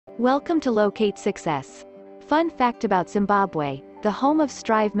Welcome to Locate Success. Fun fact about Zimbabwe, the home of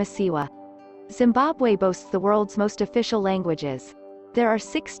Strive Masiyiwa. Zimbabwe boasts the world's most official languages. There are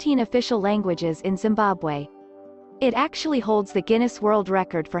 16 official languages in Zimbabwe. It actually holds the Guinness World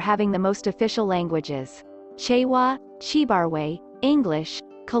Record for having the most official languages. Chewa, Chibarwe, English,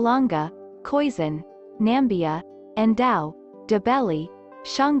 Kalanga, Khoisan, Nambya, Ndau, Ndebele,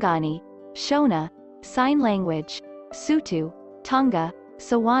 Shangani, Shona, Sign Language, Sotho, Tonga,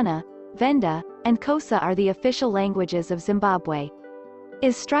 Tswana, Venda, and Xhosa are the official languages of Zimbabwe.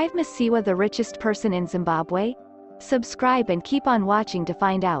 Is Strive Masiyiwa the richest person in Zimbabwe? Subscribe and keep on watching to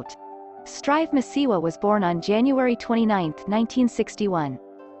find out. Strive Masiyiwa was born on January 29, 1961.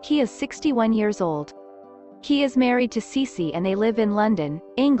 He is 61 years old. He is married to Cece and they live in London,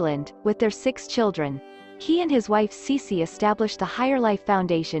 England, with their 6 children. He and his wife Cece established the Higher Life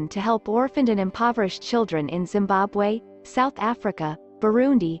Foundation to help orphaned and impoverished children in Zimbabwe, South Africa,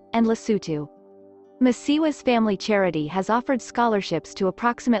 Burundi, and Lesotho. Masiyiwa's family charity has offered scholarships to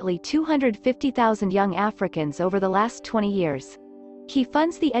approximately 250,000 young Africans over the last 20 years. He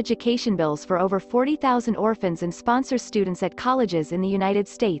funds the education bills for over 40,000 orphans and sponsors students at colleges in the United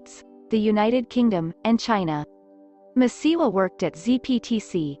States, the United Kingdom, and China. Masiyiwa worked at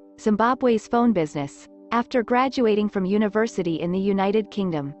ZPTC, Zimbabwe's phone business, after graduating from university in the United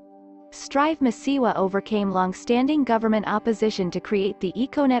Kingdom. Strive Masiyiwa overcame long-standing government opposition to create the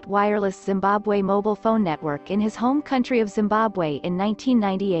Econet wireless Zimbabwe mobile phone network in his home country of Zimbabwe in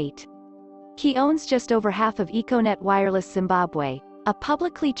 1998. He owns just over half of Econet Wireless Zimbabwe, a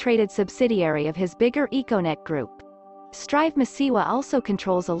publicly traded subsidiary of his bigger Econet group. Strive Masiyiwa also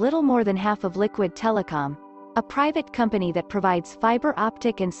controls a little more than half of Liquid Telecom, a private company that provides fiber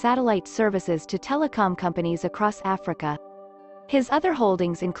optic and satellite services to telecom companies across Africa. His other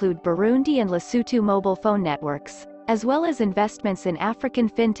holdings include Burundi and Lesotho mobile phone networks, as well as investments in African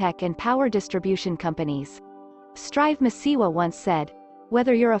fintech and power distribution companies. Strive Masiyiwa once said,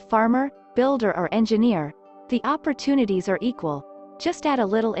 "Whether you're a farmer, builder or engineer, the opportunities are equal. Just add a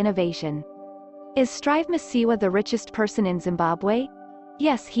little innovation." Is Strive Masiyiwa the richest person in Zimbabwe?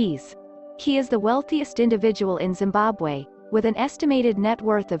 Yes, he is the wealthiest individual in Zimbabwe, with an estimated net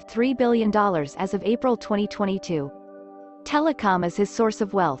worth of $3 billion as of April 2022. Telecom is his source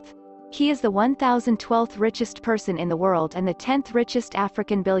of wealth. He is the 1,012th richest person in the world and the 10th richest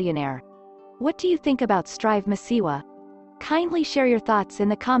African billionaire. What do you think about Strive Masiyiwa? Kindly share your thoughts in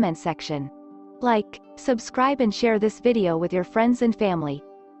the comment section. Like, subscribe and share this video with your friends and family.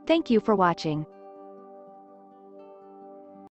 Thank you for watching.